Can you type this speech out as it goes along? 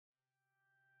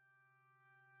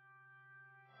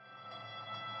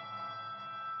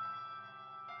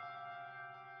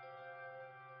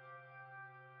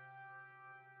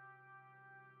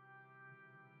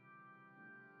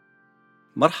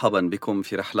مرحبا بكم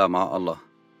في رحلة مع الله.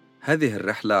 هذه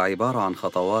الرحلة عبارة عن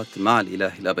خطوات مع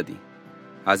الإله الأبدي.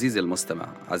 عزيزي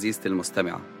المستمع، عزيزتي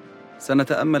المستمعة،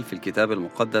 سنتأمل في الكتاب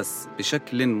المقدس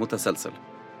بشكل متسلسل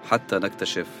حتى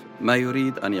نكتشف ما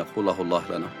يريد أن يقوله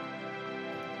الله لنا.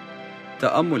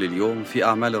 تأمل اليوم في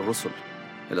اعمال الرسل،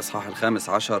 الإصحاح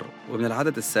 15 ومن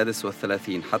العدد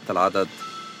 36 حتى العدد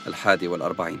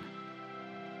 41.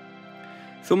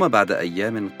 ثم بعد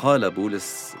أيام قال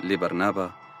بولس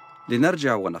لبرنابا: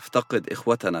 لنرجع ونفتقد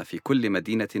إخوتنا في كل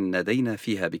مدينة نادينا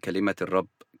فيها بكلمة الرب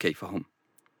كيف هم.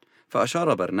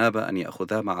 فأشار برنابا أن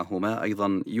يأخذا معهما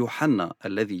أيضا يوحنا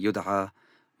الذي يدعى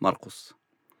مرقس.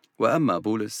 وأما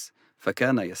بولس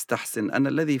فكان يستحسن أن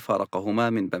الذي فارقهما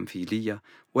من بنفيلية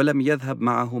ولم يذهب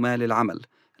معهما للعمل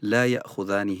لا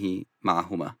يأخذانه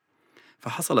معهما،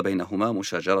 فحصل بينهما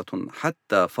مشاجرة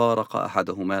حتى فارق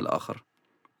أحدهما الآخر.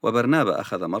 وبرنابا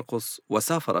أخذ مرقس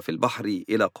وسافر في البحر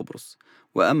إلى قبرص،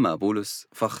 وأما بولس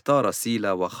فاختار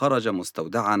سيلا وخرج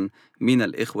مستودعا من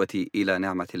الإخوة إلى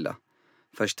نعمة الله،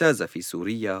 فاجتاز في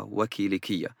سوريا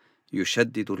وكيليكية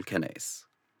يشدد الكنائس.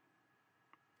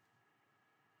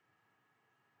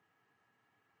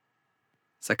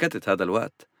 سكتت هذا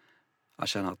الوقت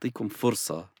عشان أعطيكم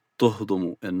فرصة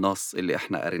تهضموا النص اللي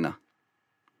احنا قريناه.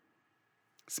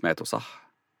 سمعتوا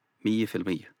صح؟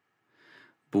 100%.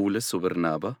 بولس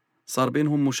وبرنابا صار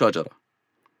بينهم مشاجرة،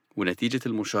 ونتيجة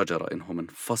المشاجرة إنهم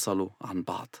انفصلوا عن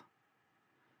بعض.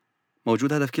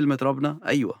 موجود هذا في كلمة ربنا؟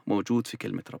 أيوة، موجود في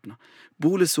كلمة ربنا.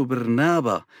 بولس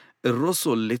وبرنابا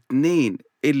الرسل الاثنين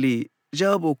اللي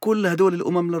جابوا كل هدول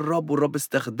الأمم للرب، والرب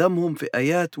استخدمهم في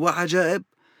آيات وعجائب.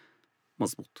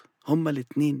 مظبوط، هم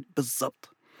الاثنين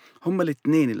بالضبط، هم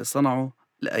الاثنين اللي صنعوا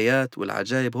الآيات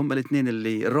والعجائب، هم الاثنين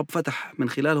اللي الرب فتح من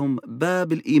خلالهم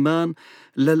باب الإيمان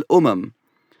للأمم.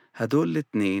 هدول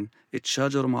الاثنين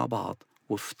اتشاجروا مع بعض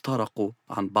وافترقوا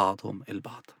عن بعضهم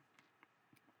البعض.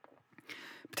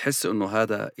 بتحسوا إنه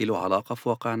هذا له علاقة في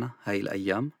واقعنا هاي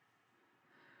الأيام؟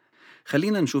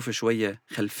 خلينا نشوف شوية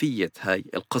خلفية هاي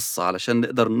القصة علشان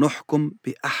نقدر نحكم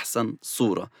بأحسن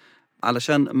صورة،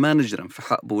 علشان ما نجرم في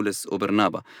حق بولس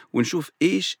وبرنابا، ونشوف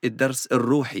إيش الدرس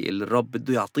الروحي اللي الرب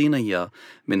بده يعطينا إياه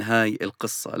من هاي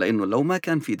القصة. لأنه لو ما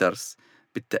كان في درس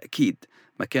بالتأكيد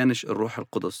ما كانش الروح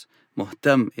القدس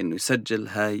مهتم إنه يسجل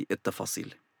هاي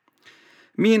التفاصيل.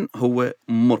 مين هو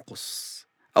مرقس؟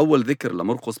 أول ذكر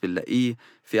لمرقس بنلاقيه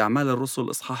في أعمال الرسل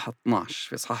إصحاح 12.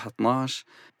 في إصحاح 12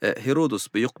 هيرودس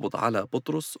بيقبض على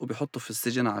بطرس وبيحطه في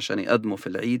السجن عشان يقدمه في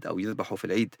العيد أو يذبحه في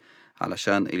العيد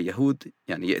علشان اليهود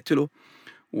يعني يقتله،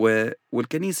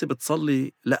 والكنيسة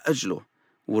بتصلي لأجله،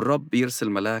 والرب بيرسل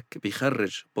ملاك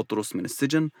بيخرج بطرس من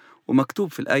السجن.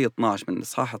 ومكتوب في الآية 12 من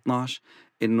إصحاح 12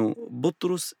 إنه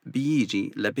بطرس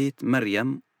بيجي لبيت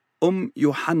مريم أم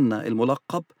يوحنا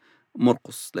الملقب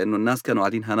مرقس، لأنه الناس كانوا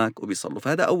قاعدين هناك وبيصلوا.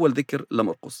 فهذا أول ذكر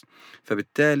لمرقس،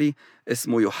 فبالتالي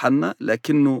اسمه يوحنا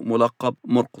لكنه ملقب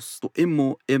مرقس،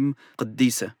 وأمه أم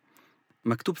قديسة.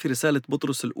 مكتوب في رسالة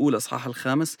بطرس الأولى إصحاح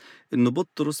 5 إنه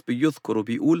بطرس بيذكر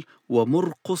وبيقول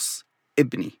ومرقس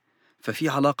ابني، ففي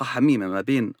علاقة حميمة ما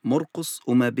بين مرقس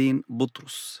وما بين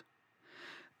بطرس.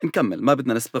 نكمل، ما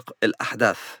بدنا نسبق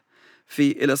الأحداث.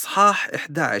 في الإصحاح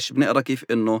 11 بنقرأ كيف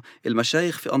إنه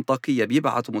المشايخ في أنطاكية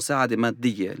بيبعتوا مساعدة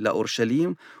مادية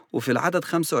لأورشليم. وفي العدد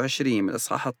 25 من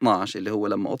الإصحاح 12 اللي هو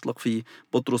لما أطلق فيه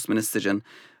بطرس من السجن،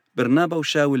 برنابا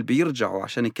وشاول بيرجعوا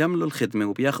عشان يكملوا الخدمة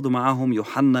وبياخدوا معاهم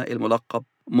يوحنا الملقب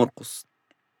مرقس.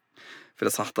 في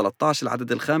الإصحاح 13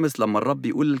 العدد 5 لما الرب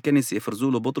يقول للكنيسة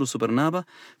يفرزوا له بطرس وبرنابا،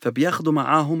 فبياخدوا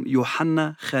معاهم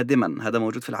يوحنا خادما، هذا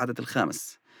موجود في العدد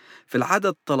 5. في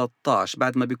العدد 13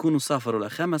 بعد ما بيكونوا سافروا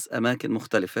ل5 أماكن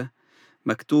مختلفة،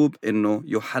 مكتوب إنه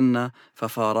يوحنا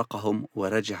ففارقهم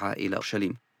ورجع إلى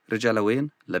أورشليم. رجع لوين؟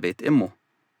 لبيت أمه،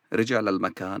 رجع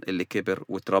للمكان اللي كبر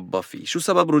وتربى فيه. شو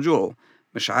سبب رجوعه؟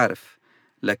 مش عارف،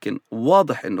 لكن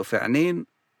واضح إنه في عينين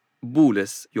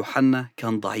بولس يوحنا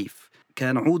كان ضعيف،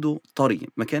 كان عوده طري،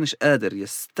 ما كانش قادر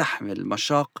يستحمل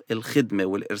مشاق الخدمة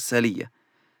والإرسالية،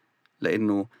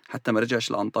 لأنه حتى ما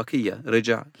رجعش لأنطاكية،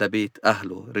 رجع لبيت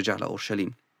أهله، رجع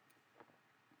لأورشليم.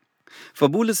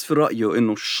 فبولس في رأيه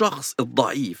إنه الشخص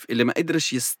الضعيف اللي ما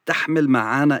قدرش يستحمل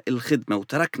معانا الخدمة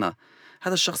وتركنا،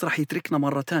 هذا الشخص رح يتركنا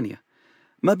مرة تانية،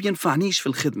 ما بينفعنيش في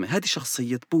الخدمة. هذه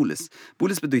شخصية بولس.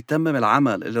 بولس بده يتمم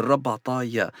العمل اللي الرب عطاه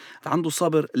إياه، عنده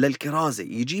صبر للكرازة،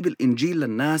 يجيب الإنجيل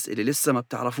للناس اللي لسه ما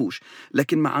بتعرفوش،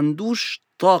 لكن ما عندوش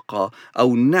طاقة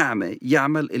أو نعمة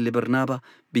يعمل اللي برنابا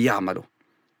بيعمله.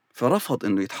 فرفض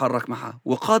إنه يتحرك معه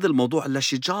وقاد الموضوع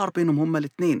لشجار بينهم هما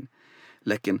الاثنين.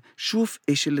 لكن شوف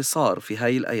إيش اللي صار في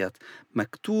هاي الآيات.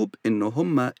 مكتوب إنه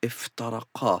هما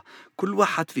افترقا، كل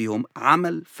واحد فيهم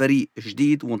عمل فريق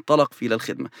جديد وانطلق فيه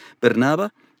للخدمة. برنابا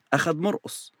أخذ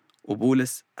مرقس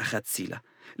وبولس أخذ سيلة.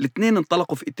 الاثنين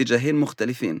انطلقوا في اتجاهين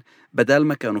مختلفين، بدل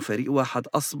ما كانوا فريق واحد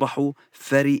أصبحوا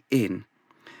فريقين.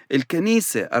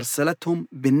 الكنيسة أرسلتهم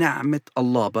بنعمة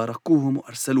الله، باركوهم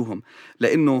وأرسلوهم،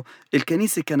 لأنه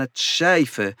الكنيسة كانت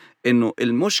شايفة أنه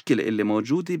المشكلة اللي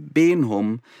موجودة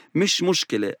بينهم مش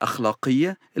مشكلة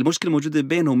أخلاقية، المشكلة الموجودة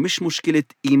بينهم مش مشكلة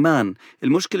إيمان،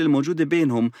 المشكلة الموجودة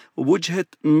بينهم وجهة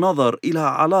نظر إلها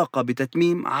علاقة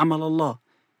بتتميم عمل الله.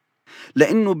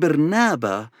 لأنه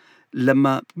برنابا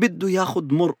لما بده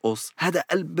ياخد مرقس، هذا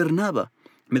قلب برنابا.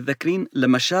 متذكرين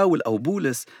لما شاول أو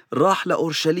بولس راح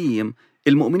لأورشليم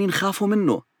المؤمنين خافوا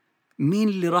منه، مين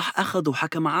اللي راح أخده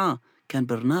وحكى معاه؟ كان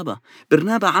برنابا.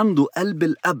 برنابا عنده قلب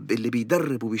الأب اللي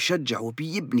بيدرب وبيشجع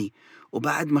وبيبني،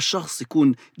 وبعد ما الشخص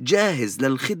يكون جاهز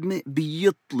للخدمة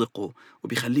بيطلقه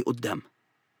وبيخليه قدام.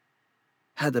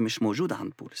 هذا مش موجود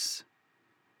عند بولس،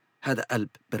 هذا قلب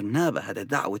برنابا، هذا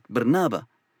دعوة برنابا.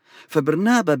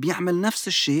 فبرنابا بيعمل نفس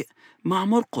الشيء مع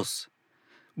مرقس.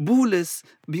 بولس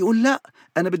بيقول لا،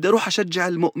 أنا بدي أروح أشجع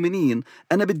المؤمنين،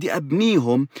 أنا بدي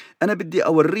أبنيهم، أنا بدي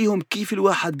أوريهم كيف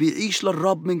الواحد بيعيش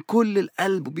للرب من كل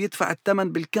القلب وبيدفع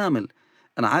الثمن بالكامل.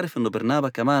 أنا عارف أنه برنابا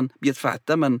كمان بيدفع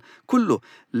الثمن كله،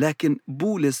 لكن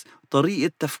بولس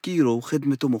طريقة تفكيره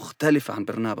وخدمته مختلفة عن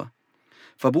برنابا.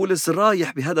 فبولس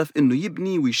رايح بهدف إنه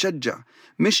يبني ويشجع،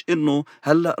 مش إنه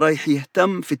هلأ رايح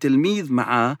يهتم في تلميذ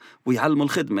معاه ويعلم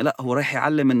الخدمة. لا، هو رايح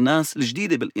يعلم الناس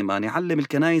الجديدة بالإيمان، يعلم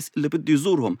الكنائس اللي بده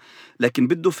يزورهم، لكن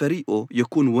بده فريقه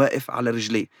يكون واقف على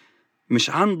رجليه. مش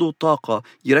عنده طاقة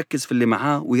يركز في اللي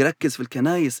معاه ويركز في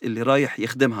الكنائس اللي رايح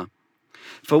يخدمها.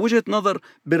 فوجهة نظر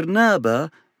برنابا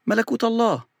ملكوت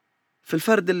الله في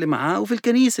الفرد اللي معاه وفي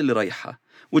الكنيسة اللي رايحها.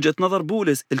 وجهة نظر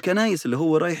بولس الكنائس اللي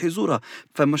هو رايح يزورها.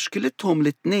 فمشكلتهم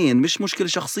الاثنين مش مشكلة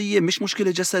شخصية، مش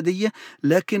مشكلة جسدية،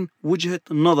 لكن وجهة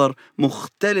نظر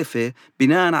مختلفة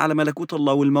بناء على ملكوت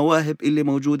الله والمواهب اللي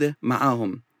موجودة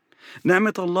معاهم.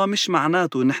 نعمة الله مش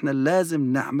معناته نحن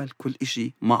لازم نعمل كل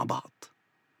إشي مع بعض.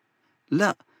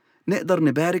 لا، نقدر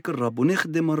نبارك الرب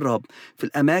ونخدم الرب في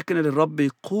الأماكن اللي الرب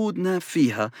يقودنا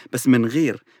فيها، بس من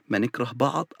غير ما نكره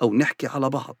بعض أو نحكي على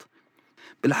بعض.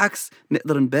 بالعكس،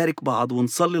 نقدر نبارك بعض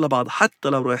ونصلي لبعض حتى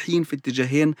لو رايحين في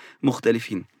اتجاهين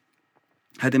مختلفين.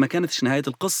 هذه ما كانتش نهاية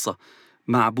القصة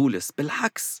مع بولس،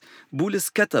 بالعكس بولس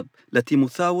كتب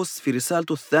لتيموثاوس في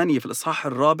رسالته الثانية في الإصحاح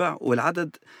 4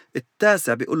 والعدد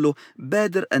 9 بيقول له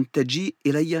بادر أن تجيء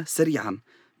إلي سريعا.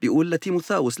 بيقول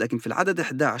لتيموثاوس، لكن في العدد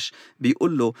 11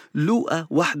 بيقول له لوقا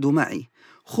وحده معي،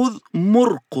 خذ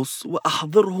مرقس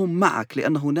وأحضرهم معك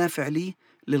لأنه نافع لي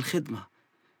للخدمة.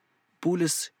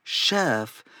 بولس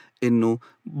شاف إنه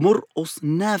مرقس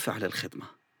نافع للخدمة،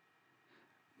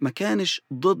 ما كانش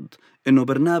ضد إنه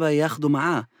برنابا ياخده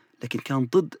معاه، لكن كان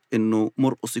ضد إنه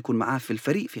مرقس يكون معاه في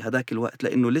الفريق في هذاك الوقت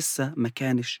لأنه لسه ما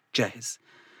كانش جاهز.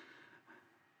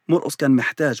 مرقس كان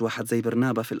محتاج واحد زي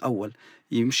برنابا في الأول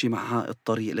يمشي معاه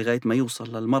الطريق لغاية ما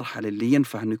يوصل للمرحلة اللي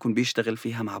ينفع إنه يكون بيشتغل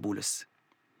فيها مع بولس.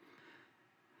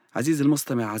 عزيزي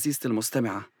المستمع، عزيزتي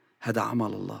المستمعة، هذا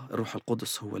عمل الله، الروح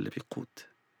القدس هو اللي بيقود.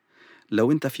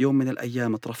 لو أنت في يوم من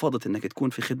الأيام اترفضت أنك تكون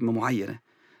في خدمة معينة،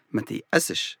 ما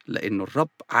تيأسش، لأنه الرب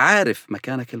عارف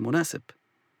مكانك المناسب.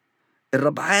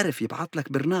 الرب عارف يبعث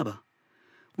لك برنابا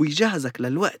ويجهزك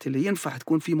للوقت اللي ينفع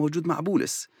تكون فيه موجود مع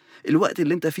بولس. الوقت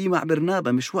اللي انت فيه مع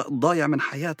برنابا مش وقت ضايع من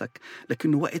حياتك،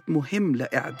 لكنه وقت مهم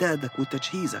لإعدادك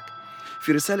وتجهيزك.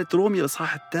 في رسالة روميا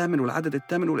الإصحاح 8 والعدد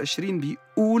 28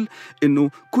 بيقول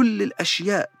إنه كل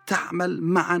الأشياء تعمل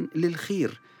معا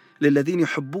للخير للذين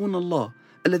يحبون الله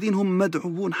الذين هم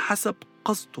مدعوون حسب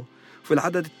قصده. في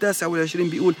العدد 29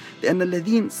 بيقول لأن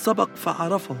الذين سبق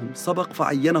فعرفهم سبق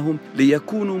فعينهم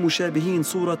ليكونوا مشابهين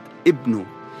صورة ابنه.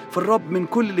 فالرب من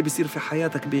كل اللي بيصير في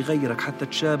حياتك بيغيرك حتى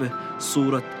تشابه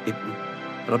صورة ابنه.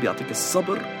 رب يعطيك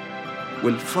الصبر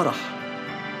والفرح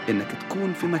إنك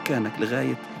تكون في مكانك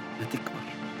لغاية ما تكبر.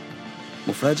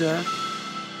 مفاجأة،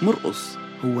 مرقس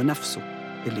هو نفسه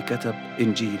اللي كتب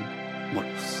إنجيل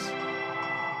مرقس.